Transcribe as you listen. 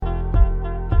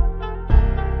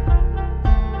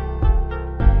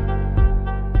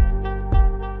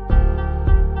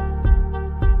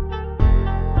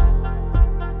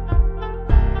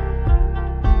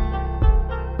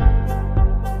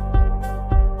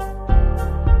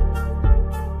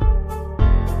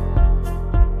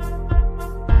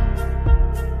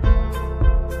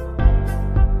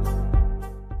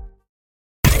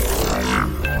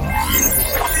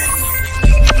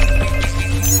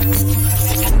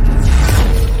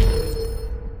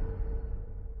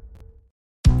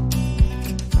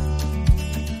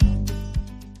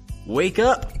Wake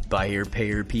up, buyer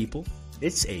payer people.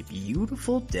 It's a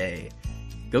beautiful day.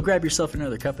 Go grab yourself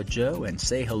another cup of joe and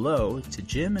say hello to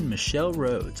Jim and Michelle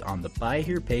Rhodes on the Buy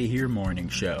Here Pay Here morning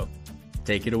show.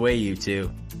 Take it away, you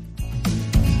two.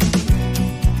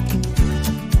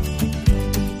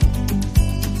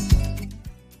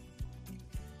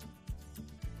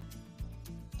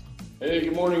 Hey,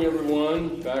 good morning,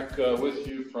 everyone. Back with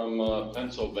you from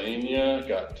Pennsylvania.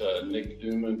 Got Nik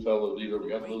Dumin, fellow dealer. We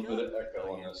got a little bit of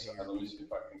echo on this side. Let me see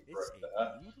if I can correct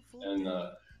that. And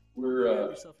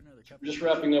we're just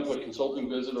wrapping up a consulting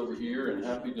visit over here, and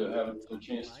happy to have the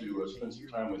chance to spend some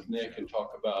time with Nik and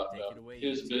talk about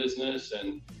his business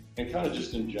and kind of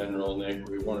just in general. Nik,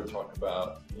 we want to talk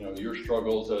about your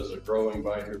struggles as a growing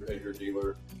Buy Here Pay Here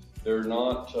dealer. They're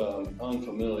not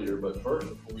unfamiliar, but first,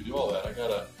 before we do all that, I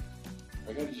gotta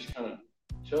just kind of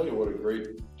tell you what a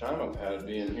great time I've had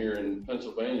being here in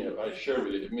Pennsylvania. I shared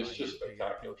with you, it's just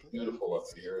spectacular. It's beautiful up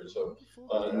here. And so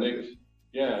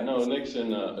Nik's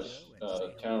in a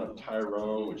town of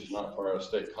Tyrone, which is not far out of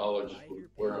State College,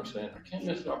 where I'm staying. I can't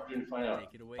miss the opportunity to find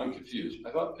out. I'm confused.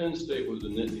 I thought Penn State was the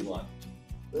Nittany Lions.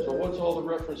 So what's all the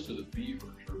reference to the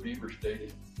Beavers or Beaver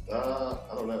Stadium? I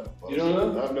don't know. You don't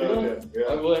know? I have no idea.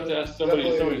 Yeah. I will have to ask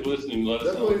somebody. Somebody's listening. Let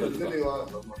us know. Definitely the Nittany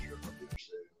Lions. I'm not sure.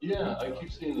 Yeah, I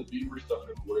keep seeing the Beaver stuff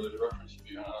everywhere. There's reference to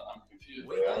Beaver. I'm confused.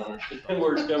 I don't understand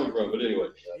where it's coming from. But anyway,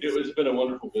 it's been a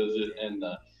wonderful visit. And,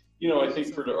 I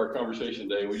think for our conversation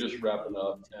today, we're just wrapping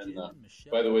up. And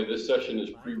by the way, this session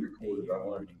is pre-recorded. I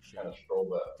want to kind of scroll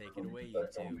back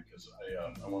because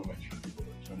I want to make sure people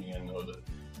that are tuning in know that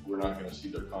we're not going to see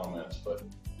their comments. But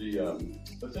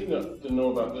the thing to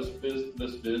know about this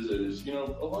visit is, a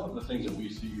lot of the things that we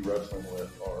see you wrestling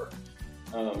with are,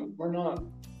 we're not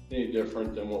any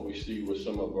different than what we see with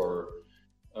some of our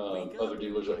other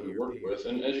dealers that we work with.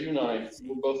 And as you and I,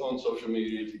 we're both on social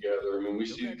media together. I mean, we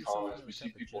see the comments, we see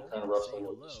people kind of wrestling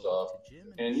with the stuff.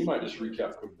 And you might just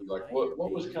recap quickly, like what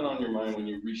was kind of on your mind when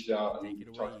you reached out and you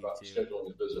talked about scheduling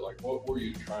the visit? Like, what were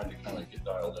you trying to kind of get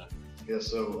dialed in? Yeah,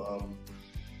 so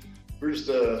we just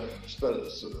spent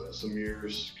some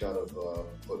years kind of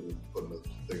putting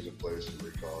things in place and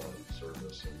recon and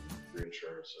service and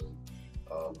reinsurance, and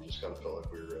just kind of felt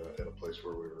like we were in a place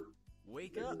where we were ready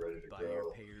to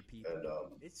grow. And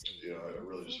I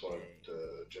really just wanted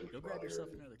Jim to come out here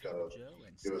and kind of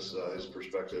give us his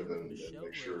perspective and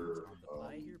make sure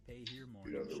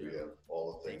that we have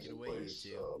all the things in place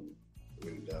that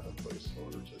we need to have in place in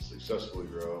order to successfully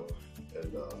grow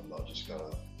and not just kind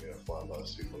of flying by the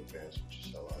seat of my pants, which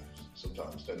is how I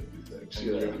sometimes tend to do things.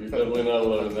 You're definitely not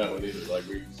alone in that one either. Like,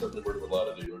 we certainly work with a lot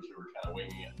of dealers who are kind of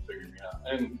winging it and figuring it out.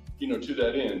 And to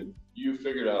that end, you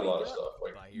figured out a lot of stuff.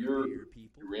 Like your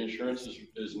reinsurance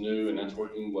is new and that's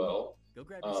working well.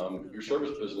 Your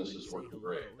service business is working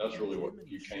great. That's really what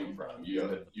you came from.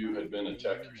 You had been a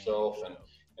tech yourself,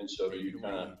 and so you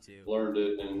kind of learned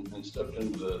it and stepped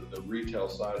into the retail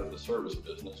side of the service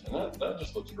business, and that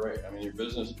just looks great. I mean, your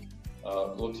business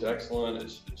looks excellent.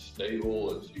 It's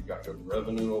stable. You've got good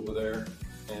revenue over there,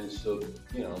 and so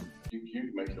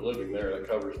you make your living there. That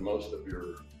covers most of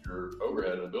your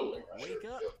overhead in the building, right?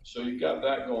 So you got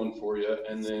that going for you,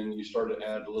 and then you started to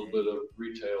add a little bit of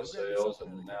retail sales,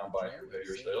 and now Buy Here Pay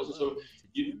Here sales. And so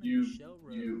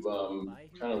you've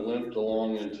kind of limped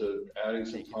along into adding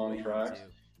some contracts,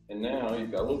 and now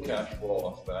you've got a little cash flow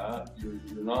off that.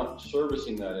 You're not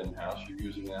servicing that in-house. You're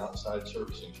using an outside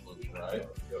servicing solution, right?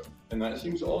 And that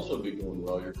seems to also be going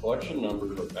well. Your collection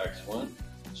numbers look excellent.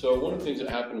 So one of the things that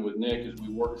happened with Nik is we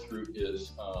worked through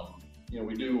his,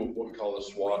 we do what we call a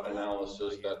SWOT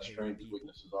analysis, that's strengths,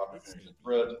 weaknesses, opportunities, and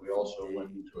threats. We also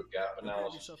went into a gap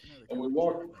analysis, and we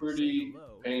walked pretty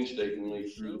painstakingly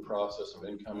through the process of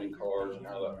incoming cars and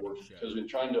how that works, because in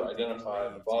trying to identify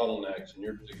the bottlenecks in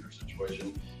your particular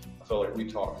situation, I felt like we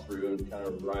talked through and kind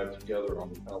of arrived together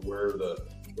on kind of where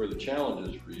the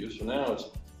challenge is for you. So now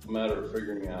it's a matter of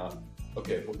figuring out,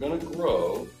 okay, if we're going to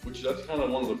grow, which that's kind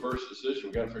of one of the first decisions,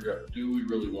 we got to figure out, do we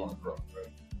really want to grow, right?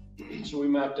 So we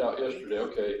mapped out yesterday,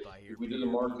 okay, if we did the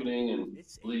marketing and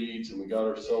leads and we got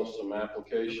ourselves some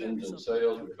applications and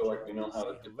sales, we feel like we know how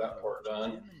to get that part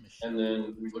done. And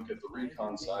then we look at the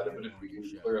recon side of it. If we can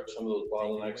clear up some of those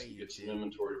bottlenecks and get some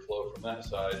inventory flow from that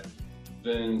side,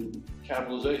 then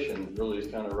capitalization really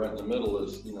is kind of right in the middle.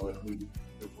 Is if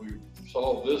we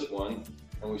solve this one,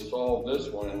 and we solved this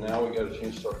one, and now we got a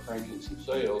chance to start cranking some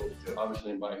sales.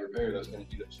 Obviously, in buy here, pay here, that's going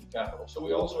to eat up some capital. So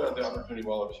we also had the opportunity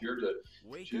while I was here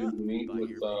to meet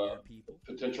with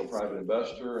potential private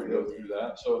investor and go through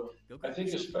that. So I think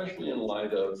especially in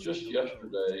light of just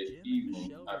yesterday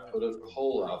evening, I put a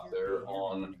poll out there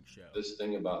on this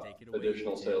thing about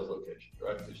additional sales locations,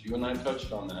 right? Because you and I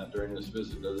touched on that during this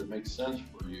visit. Does it make sense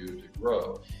for you to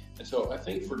grow? And so I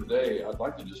think for today, I'd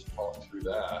like to just talk through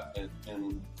that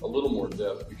in a little more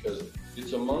depth, because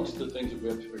it's amongst the things that we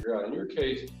have to figure out. In your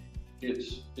case,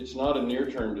 it's not a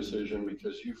near-term decision,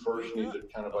 because you first need to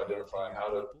kind of identify how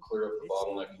to clear up the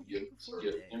bottleneck and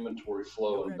get inventory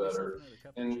flowing better.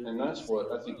 And that's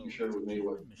what I think you shared with me.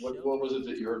 What was it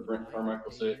that you heard Brent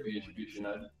Carmichael say at BHPH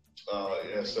United?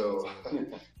 Yeah, so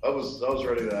I was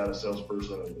ready to add a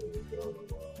salesperson and go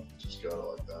just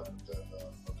go like that,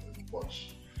 but then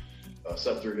once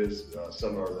sat through his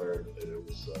seminar there, and it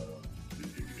was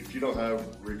if you don't have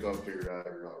recon figured out,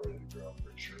 you're not ready to grow. I'm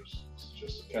pretty sure it's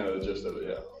just kind of the gist of it. Yeah,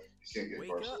 you can't get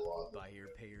parcel a lot.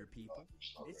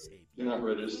 You're not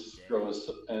ready to grow,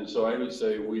 and so I would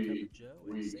say we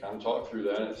kind of talked through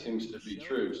that, and it seems to be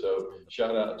true. So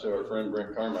shout out to our friend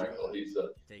Brent Carmichael.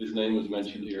 His name was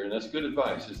mentioned here, and that's good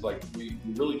advice. It's like we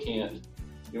really can't.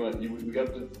 We got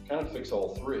to kind of fix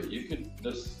all three.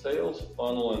 The sales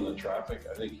funnel and the traffic,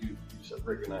 I think you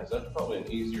recognize that's probably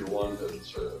an easier one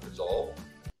to resolve.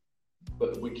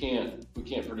 But we can't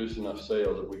produce enough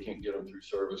sales if we can't get them through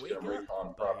service, get them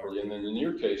recon properly. And then in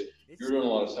your case, you're doing a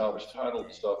lot of salvage title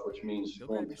stuff, which means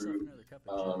going through,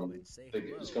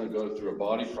 it's going to go through a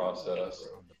body process.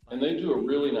 And they do a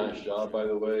really nice job, by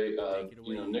the way.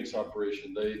 Nik's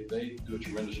operation, they do a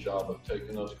tremendous job of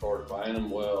taking those cars, buying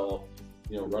them well,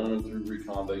 running them through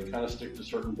recon. They kind of stick to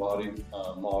certain body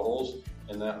models,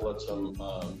 and that lets them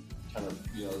kind of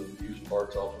use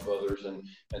parts off of others,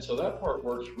 and so that part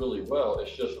works really well.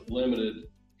 It's just limited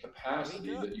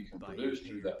capacity that you can produce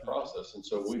through that process, and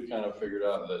so we've kind of figured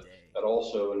out that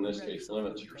also in this case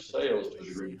limits your sales to a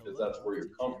degree, because that's where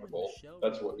you're comfortable,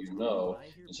 that's what you know.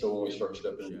 And so when we start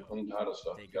stepping into clean title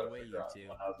stuff, you got to figure out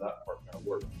how that part kind of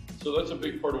works. So that's a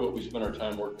big part of what we spend our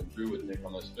time working through with Nik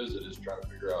on this visit, is trying to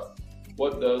figure out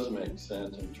what does make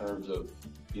sense in terms of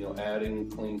adding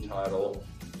clean title.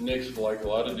 Nik's like a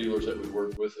lot of dealers that we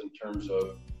work with in terms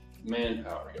of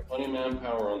manpower. You got plenty of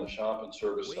manpower on the shop and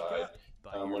service side.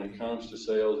 When it comes to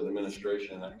sales and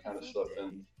administration and that kind of stuff,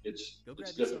 then it's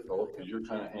difficult, because you're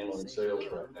kind of handling sales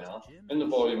right now, and the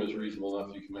volume is reasonable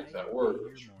enough you can make that work.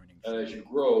 And as you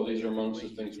grow, these are amongst the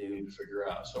things we need to figure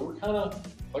out. So we're kind of,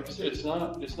 like I said, it's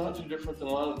not too different than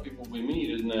a lot of the people we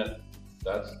meet, in that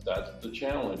that's the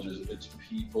challenge. Is it's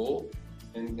people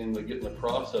and getting the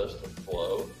process to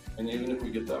flow. And even if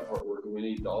we get that part working, we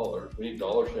need dollars. We need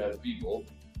dollars to add people,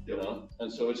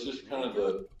 and so it's just kind of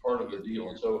the part of the deal.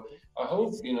 And so I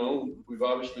hope, we've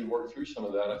obviously worked through some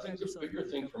of that. I think the bigger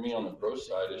thing for me on the growth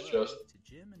side is just,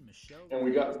 and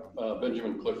we got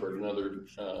Benjamin Clifford, another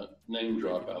name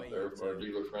drop out there for our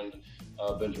dealer friend,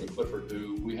 Benjamin Clifford,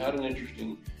 who we had an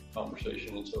interesting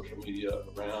conversation in social media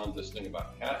around this thing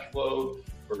about cash flow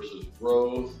versus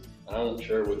growth. And I won't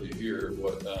share with you here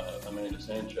what Amanda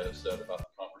Sanchez said about the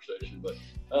conversation, but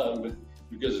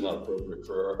because it's not appropriate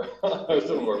for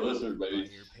some of our listeners, maybe.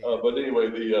 But anyway,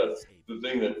 the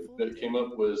thing that came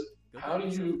up was,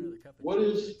 what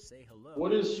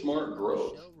is smart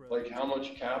growth? Like, how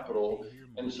much capital?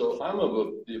 And so I'm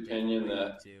of the opinion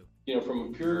that, from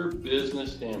a pure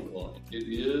business standpoint, it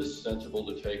is sensible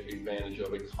to take advantage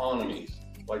of economies.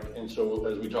 And so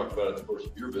as we talked about at the course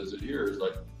of your visit here, is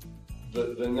like,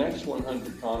 the next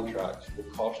 100 contracts will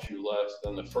cost you less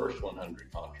than the first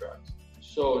 100 contracts.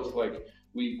 So it's like,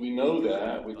 we know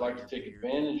that, we'd like to take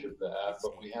advantage of that,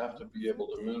 but we have to be able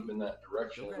to move in that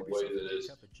direction in a way that is,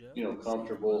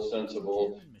 comfortable,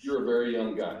 sensible. You're a very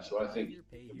young guy, so I think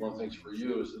one of the things for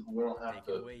you is that we don't have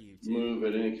to move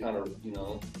at any kind of,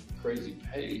 crazy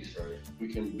pace. We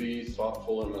can be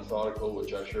thoughtful and methodical,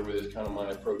 which I share with you is kind of my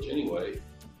approach anyway.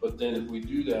 But then if we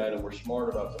do that and we're smart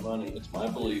about the money, it's my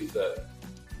belief that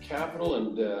capital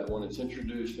and debt, when it's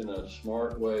introduced in a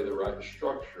smart way, the right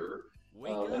structure,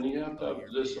 and you have to have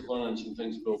discipline and some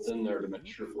things built in there to make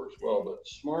sure it works well. But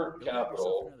smart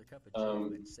capital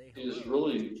is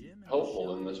really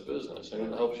helpful in this business, and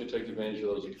it helps you take advantage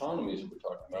of those economies that we're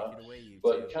talking about.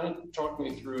 But kind of talk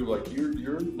me through, like,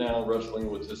 you're now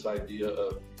wrestling with this idea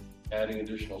of adding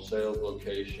additional sales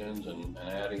locations and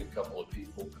adding a couple of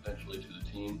people potentially to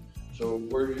the team. So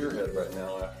where's your head right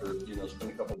now after,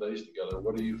 spending a couple of days together?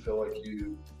 What do you feel like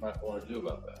you might want to do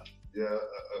about that? Yeah,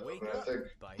 I think that,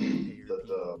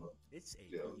 it's a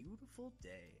beautiful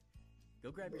day. Go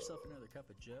grab yourself another cup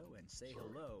of Joe and say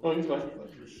hello. Oh, you're fine. Jim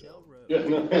and Michelle Rhodes. Yeah,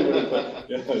 no,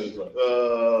 yeah, that's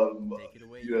right. Take it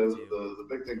away, you know, two. the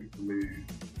big thing for me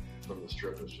from this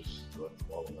trip is just the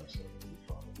bottlenecks.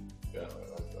 Yeah,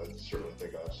 I certainly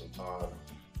think I have some time.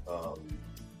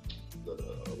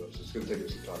 It's going to take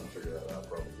us some time to figure that out,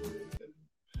 probably. And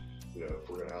you know, if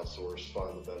we're going to outsource,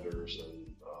 find the vendors, and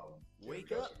Wake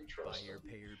guys up, we can trust buyer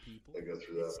payer people. and go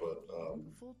through that. It's a But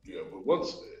beautiful you know, day. but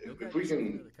once Go if grab we yourself can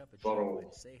another cup of funnel, Joe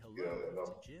and say hello you know,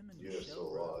 enough to Jim and units Michelle to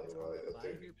a lot, Rhodes you know, on the I Buy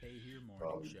think Here Pay Here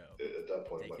morning show. at that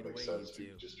point Take it it might make away, sense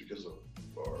you two. just because of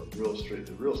our real estate,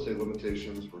 the real estate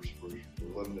limitations. We're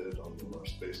limited on our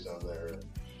space down there,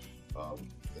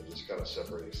 and just kind of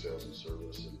separating sales and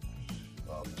service.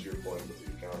 And to your point with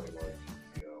the accounting, like,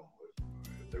 you know,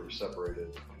 if they were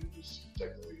separated, it was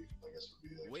technically, I guess,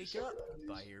 would be like Wake separate up, entities,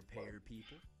 Buyer but, payer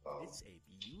people. It's a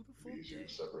beautiful it'd be easier day.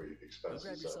 to separate Go grab expenses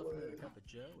that yourself way. another cup of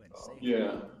Joe and say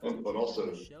Yeah, hello to But Jim also,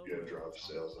 and Michelle you know, drive Rhodes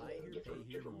on sales the Buy in Here different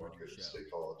Pay Here morning markets. show. State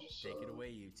colleges, Take it away,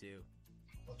 you two.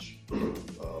 much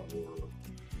more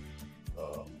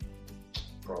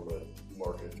prominent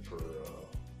market for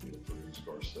you know, for used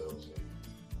car sales, and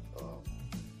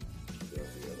yeah, I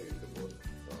think it could work.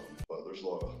 But there's a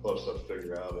lot of stuff to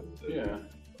figure out, and yeah.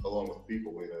 along with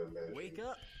people we know managing. Wake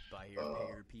up, Buyer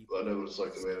payer people. I know what it's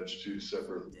like to manage two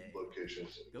separate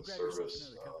locations Go with grab yourself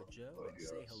service. another cup of Joe But, and you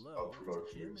say know, hello I'll to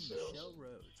promote Jim you and sales, Michelle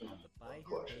Rhodes on the Buy Here Pay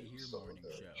collections Here and stuff morning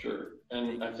like that. show. Sure,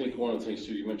 and I think one of the things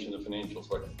too, you mentioned the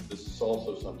financials, like this is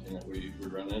also something that we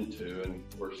run into, and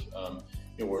of course,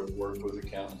 you know, we work with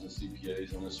accountants and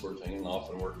CPAs and this sort of thing, and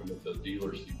often working with the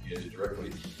dealer CPAs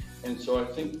directly. And so I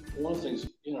think one of the things,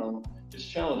 you know, it's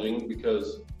challenging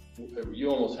because you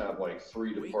almost have like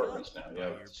three departments now. You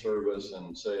have service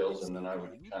and sales, and then I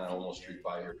would kind of almost treat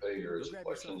Buy Here Pay Here as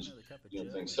collections, you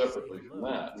know, things separately from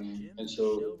that. And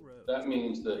so that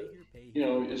means that, you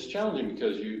know, it's challenging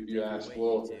because you ask,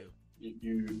 well,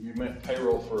 you meant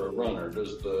payroll for a runner.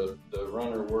 Does the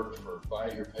runner work for Buy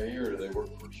Here Pay Here, or do they work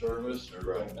for service? Or,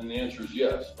 Right. And the answer is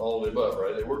yes, all of the above,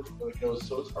 right? They work for, you know,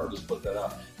 so it's hard to split that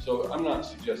out. So I'm not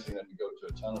suggesting that we go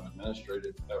to a ton of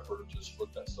administrative effort to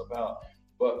split that stuff out.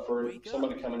 But for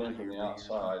somebody coming in from the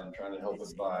outside and trying to help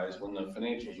advise, when the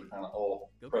financials are kind of all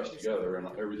pressed together and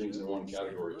everything's in one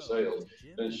category of sales,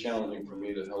 then it's challenging for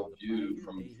me to help you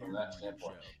from that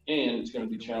standpoint. And it's going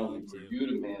to be challenging for you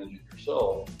to manage it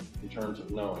yourself in terms of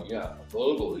knowing, yeah,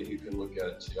 globally you can look at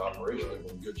it and see operationally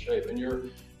we're in good shape. And you're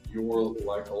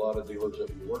like a lot of dealers that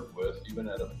we work with, even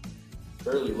at a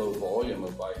fairly low volume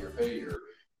of Buy Here Pay Here,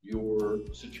 your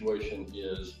situation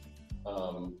is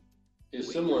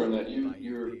similar in that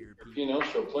your P&L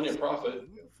show plenty of profit.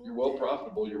 You're well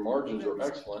profitable. Your margins are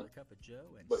excellent,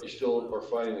 but you still are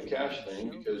fighting the cash thing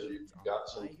because you've got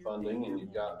some funding and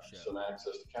you've got some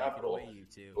access to capital.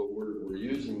 But we're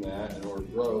using that in order to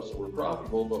grow, so we're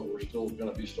profitable, but we're still going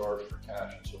to be starved for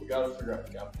cash. And so we got to figure out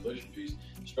the capitalization piece,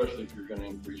 especially if you're going to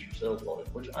increase your sales volume,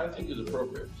 which I think is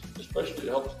appropriate. Especially it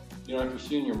helps. You know, after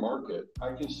seeing your market,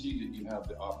 I can see that you have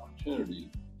the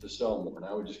opportunity to sell more.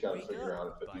 Now we just got to figure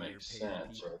out if it makes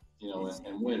sense, you know,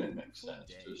 and when it makes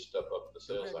sense to step up the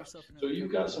sales side. So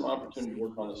you've got some opportunity to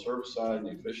work on the service side and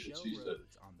the efficiencies to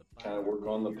kind of work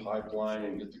on the pipeline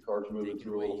and get the cars moving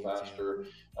through a little faster.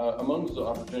 Among the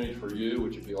opportunities for you,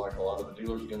 which would be like a lot of the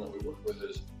dealers again that we work with,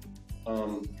 is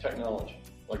technology.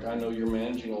 Like I know you're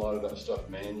managing a lot of that stuff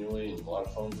manually and a lot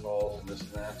of phone calls and this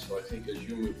and that. So I think as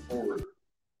you move forward,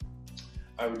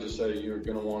 I would just say you're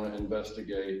going to want to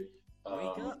investigate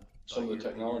some of the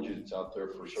technology that's out there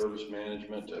for service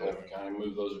management to help kind of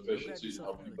move those efficiencies and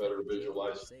help you better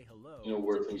visualize, you know,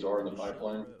 where things are in the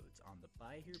pipeline.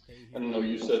 And I know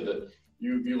you said that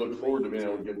you look forward to being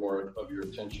able to give more of your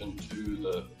attention to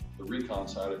the recon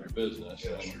side of your business,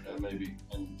 and maybe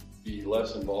be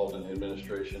less involved in the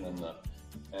administration and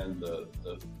the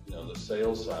you know, the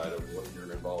sales side of what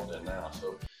you're involved in now.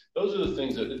 So those are the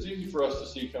things that it's easy for us to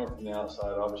see coming from the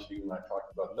outside. Obviously, you and I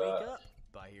talked about that.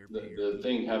 The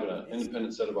thing having an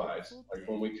independent set of eyes, like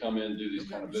when we come in and do these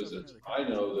kind of visits, I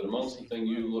know that amongst the thing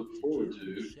you look forward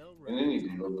to in any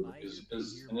dealer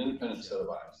is an independent set of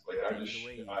eyes. Like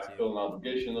I feel an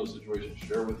obligation in those situations to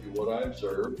share with you what I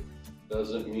observe.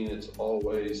 Doesn't mean it's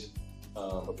always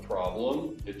a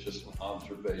problem. It's just an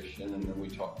observation, and then we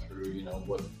talk through, you know,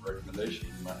 what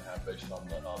recommendations you might have based on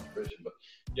that observation. But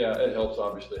yeah, it helps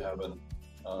obviously having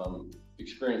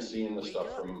experience seeing the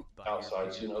stuff from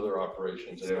outside, seeing other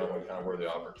operations, and knowing kind of where the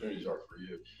opportunities are for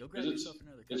you. Because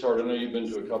it's hard. I know you've been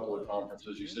to a couple of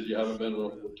conferences. You said you haven't been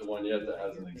to one yet that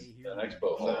has an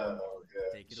expo hall.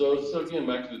 So again,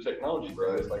 back to the technology,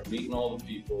 right? It's like meeting all the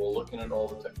people, looking at all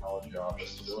the technology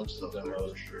options, doing some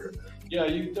demos. Sure. Yeah,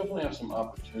 you definitely have some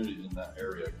opportunities in that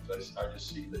area because I just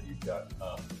see that you've got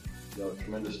a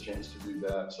tremendous chance to do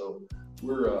that. So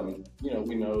we're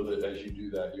we know that as you do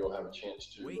that, you'll have a chance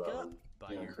to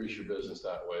increase your business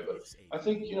that way. But I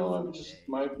think I'm just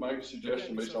my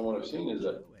suggestion based on what I've seen is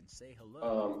that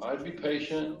I'd be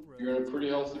patient. You're in a pretty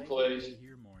healthy place.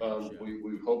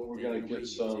 We hope we're going to get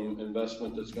some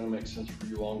investment that's going to make sense for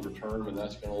you longer term, and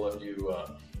that's going to let you,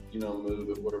 move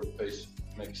at whatever pace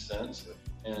makes sense.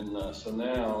 And so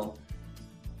now,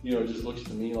 it just looks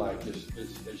to me like as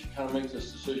you kind of make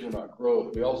this decision about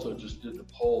growth, we also just did the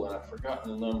poll, and I've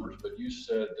forgotten the numbers, but you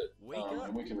said that,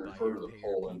 and we can refer to the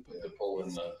poll and put the poll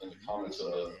in the comments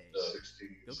of the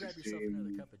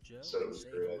 16 said it was a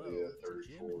great idea,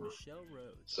 34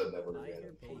 said never again,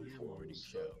 and 44 was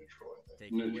neutral, I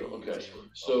think. Neutral, okay.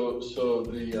 So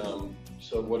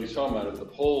what he's talking about is the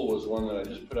poll was one that I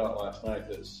just put out last night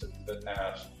that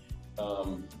asked,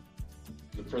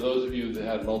 for those of you that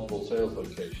had multiple sales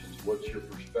locations, what's your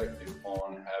perspective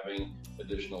on having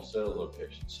additional sales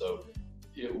locations? So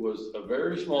it was a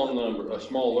very small number, a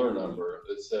smaller number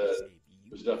that said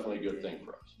it was definitely a good thing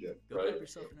for us, right?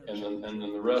 And then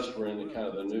the rest were in the kind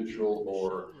of the neutral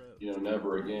or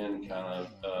never again kind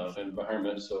of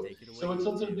environment. So it's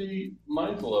something to be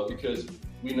mindful of because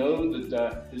we know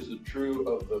that is the true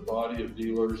of the body of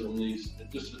dealers in these.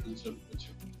 It's a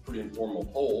pretty informal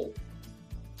poll.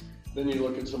 Then you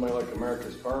look at somebody like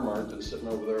America's Car Mart that's sitting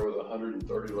over there with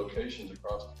 130 locations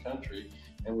across the country,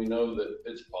 and we know that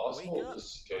it's possible to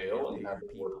scale and have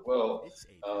it work well.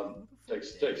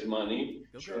 Takes money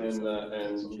and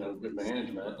good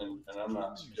management, and I'm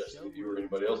not suggesting that you or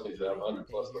anybody else needs to have 100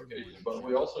 plus locations, but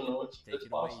we also know it's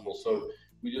possible. So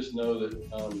we just know that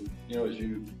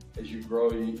as you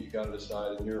grow, you got to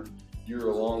decide, and you're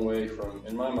a long way from,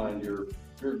 in my mind, you're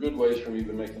a good ways from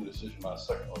even making a decision about a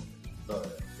second location.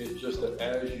 It's just that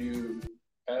as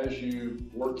you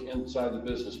work inside the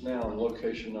business now in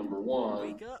location number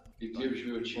one, it gives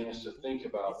you a chance to think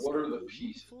about what are the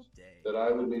pieces that I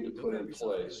would need to put in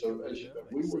place. So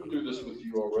we worked through this with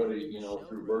you already,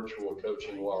 through virtual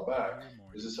coaching a while back,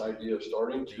 is this idea of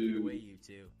starting to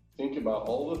think about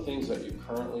all the things that you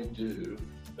currently do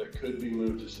that could be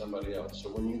moved to somebody else. So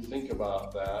when you think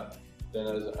about that, then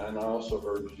and I also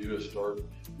urge you to start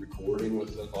recording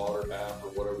with an Otter app or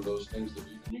whatever those things that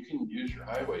you can use your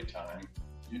highway time.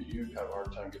 You have a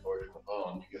hard time getting away from the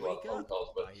phone. You get a lot of phone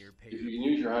calls, but if you can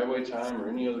use your highway time or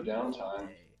any other downtime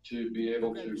to be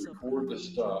able to record the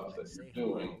stuff that you're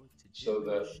doing so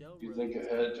that you think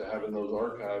ahead to having those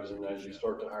archives, and as you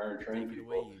start to hire and train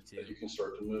people, that you can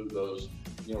start to move those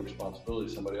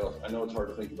responsibilities to somebody else. I know it's hard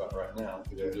to think about right now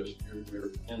because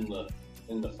you're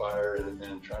in the fire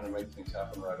and trying to make things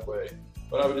happen right away.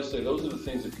 But I would just say those are the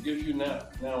things that gives you now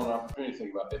an opportunity to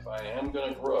think about, if I am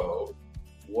going to grow,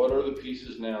 what are the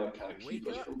pieces now that kind of keep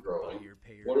us from growing?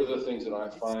 What are the things that I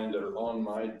find that are on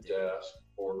my desk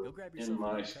or in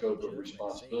my scope of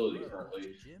responsibility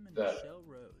currently that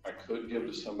I could give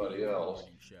to somebody else?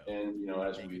 And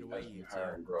as we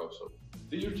hire and grow. So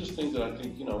these are just things that I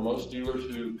think most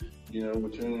dealers who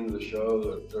would tune into the show,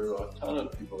 that there are a ton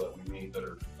of people that we meet that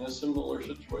are in a similar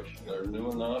situation. They're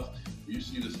new enough. You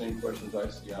see the same questions I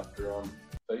see out there on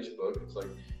Facebook. It's like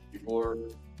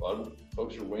a lot of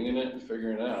folks are winging it and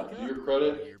figuring it out. To your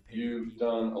credit, you've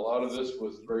done a lot of this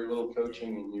with very little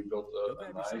coaching, and you built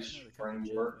a nice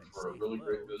framework for a really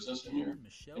great business, and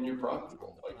you're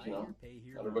profitable. Not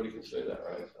everybody can say that,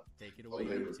 right? Take it away,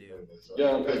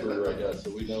 yeah, on paper, I guess. So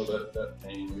we know that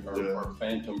pain or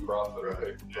phantom profit or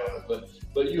paper profit,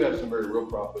 but you have some very real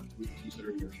profit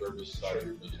considering your service side of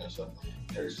your business.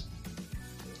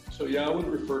 So yeah, I would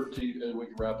refer to you, and we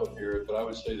can wrap up here, but I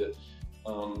would say that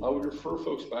I would refer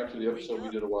folks back to the episode we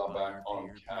did a while back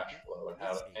on cash flow and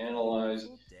how to analyze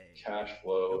cash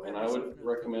flow. And I would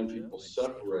recommend people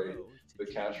separate the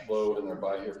cash flow in their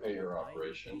buy here, pay here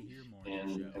operation.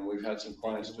 And we've had some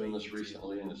clients doing this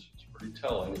recently, and it's pretty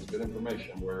telling. It's good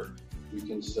information where we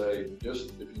can say,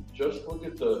 if you just look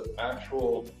at the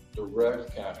actual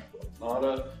direct cash flow,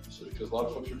 because a lot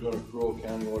of folks are doing accrual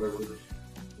accounting or whatever.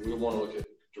 We want to look at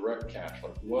direct cash,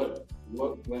 like what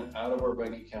went out of our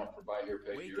bank account for buy here,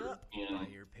 pay here in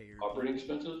operating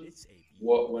expenses,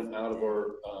 what went out of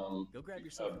our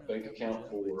bank account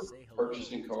for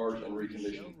purchasing cars and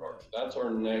reconditioning cars. That's our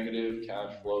negative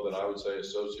cash flow that I would say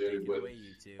associated with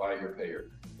buy here, pay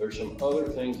here. There's some other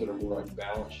things that are more like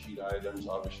balance sheet items.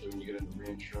 Obviously, when you get into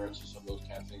reinsurance and some of those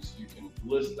kind of things, you can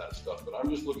list that stuff. But I'm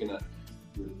just looking at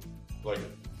your like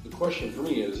the question for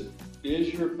me is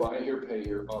your buy here, pay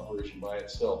here operation by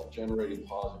itself generating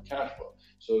positive cash flow?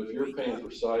 So if you're paying for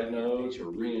side notes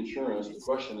or reinsurance, the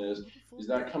question is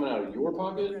that coming out of your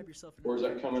pocket or is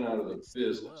that coming out of the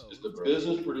business? Is the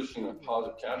business producing a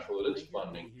positive cash flow that it's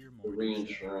funding the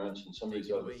reinsurance and some of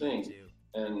these other things?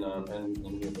 And you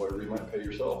know, whatever you might pay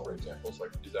yourself, for example, it's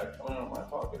like, is that coming out of my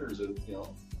pocket or is it, you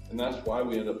know, and that's why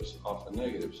we end up off the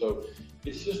negative. So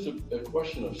it's just a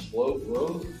question of slow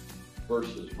growth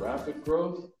versus rapid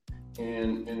growth.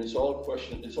 And it's all a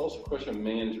question, it's also a question of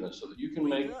management so that you can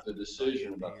make the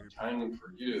decision about the timing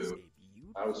for you.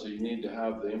 I would say you need to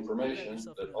have the information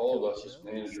that all of us as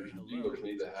managers and dealers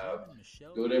need to have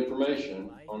good information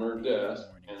on our desk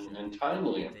and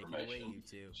timely information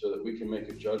so that we can make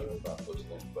a judgment about those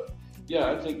things. But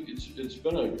yeah, I think it's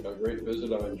been a great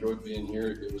visit. I've enjoyed being here.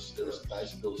 It was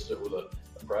nice to be able to sit with a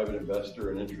private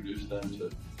investor and introduce them to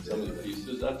some of the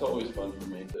pieces. That's always fun for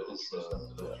me to introduce them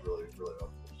to that. It's really helpful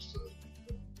just to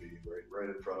be right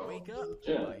in front of them,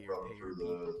 run through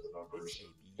the numbers.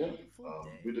 Yeah.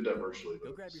 We did that virtually, but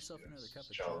Go grab yourself another cup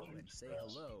of challenging joe and say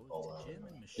hello all to Jim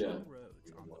that. and Michelle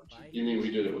Rhodes on the Buy You mean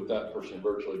we did it with that person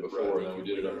virtually before, and then we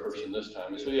did it in person this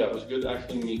time. And so yeah, it was good to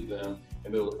actually meet them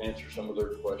and be able to answer some of their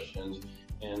questions.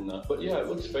 And but yeah, it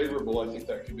looks favorable. I think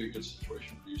that could be a good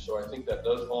situation for you. So I think that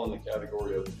does fall in the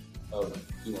category of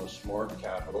you know, smart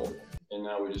capital. And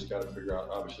now we just got to figure out.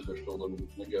 Obviously, there's still a little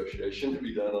negotiation to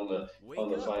be done on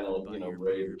the final, you know,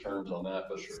 rate or terms on that.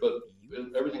 But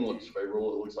everything looks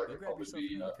favorable. It looks like it'll probably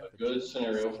be a good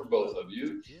scenario for both of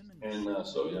you. And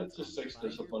so yeah, it just takes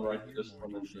discipline, right? The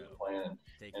discipline into the plan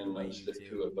and stick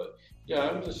to it. But yeah,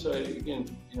 I would just say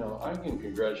again, you know, I can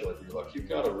congratulate you. Like, you've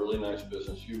got a really nice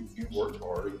business. You've worked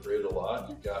hard. You've created a lot.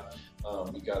 You've got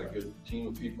a good team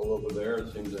of people over there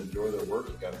that seem to enjoy their work.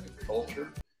 You've got a good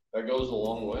culture. That goes a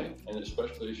long way, and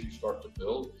especially as you start to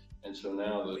build. And so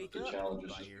now the challenge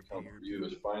is just become for you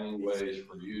is finding ways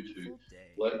for you to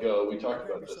let go. We talked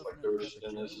about this, like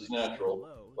and this is natural.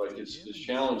 Like it's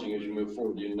challenging as you move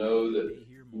forward. You know that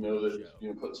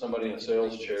put somebody in a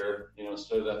sales chair, you know,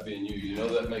 instead of that being you. You know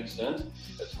that makes sense.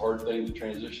 It's a hard thing to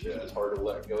transition. It's hard to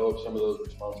let go of some of those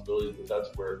responsibilities, but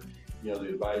that's where, you know, the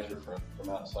advisor from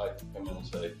outside can come in and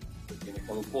say, you're going to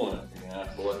come a point. You're going to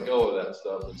have to let go of that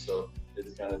stuff. And so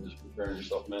it's kind of just preparing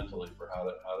yourself mentally for how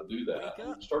to do that.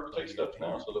 And start to take steps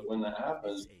now so that when that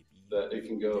happens, that it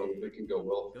can go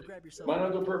well. It might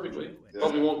not go perfectly.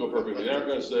 Probably won't go perfectly. They're not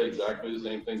going to say exactly the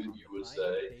same thing that you would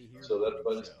say.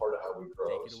 But it's part of how we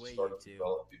grow. Is to start to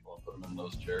develop people and put them in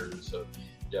those chairs. And so,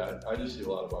 yeah, I just see a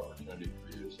lot of opportunity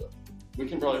for you. So we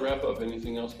can probably wrap up.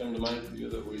 Anything else come to mind for you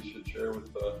that we should share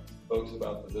with folks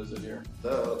about the visit here? No,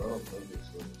 I don't think it's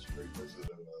a great visit,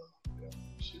 and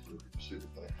super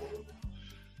thankful.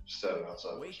 Just have an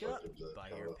outside perspective to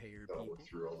kind of work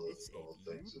through all the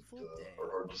things that are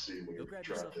hard to see when you're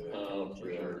trapped in it. For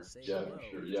sure. Yeah, for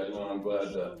sure. Yeah, no, I'm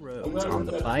glad. On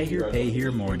the Buy Here, Pay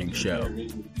Here morning show.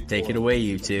 Take it away,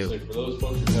 you two. For those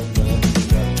folks who haven't done it,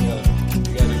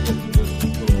 you got to get to this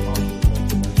little conference.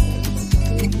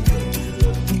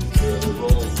 The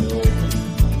rolling hill.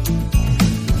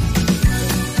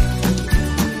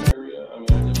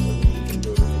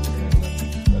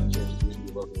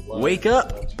 Wake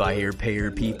up, Buy Here, Pay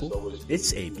Here people.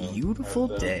 It's a beautiful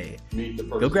day.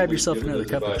 Go grab yourself another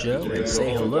cup of joe and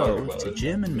say hello to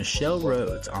Jim and Michelle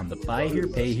Rhodes on the Buy Here,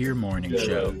 Pay Here morning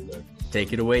show.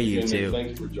 Take it away, you two.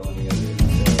 Thanks for joining us.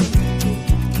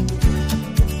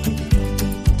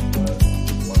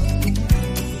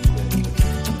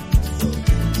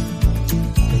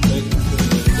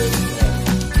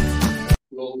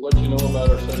 We'll let you know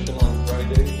about our session on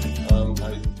Friday.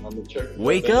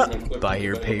 Wake up, Buy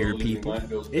Here, Pay Here people.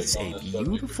 It's a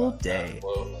beautiful day.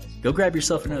 Go grab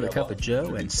yourself another cup of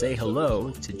joe and say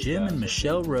hello to Jim and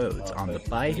Michelle Rhodes on the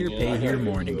Buy Here, Pay Here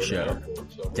morning show.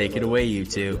 Take it away, you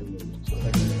two.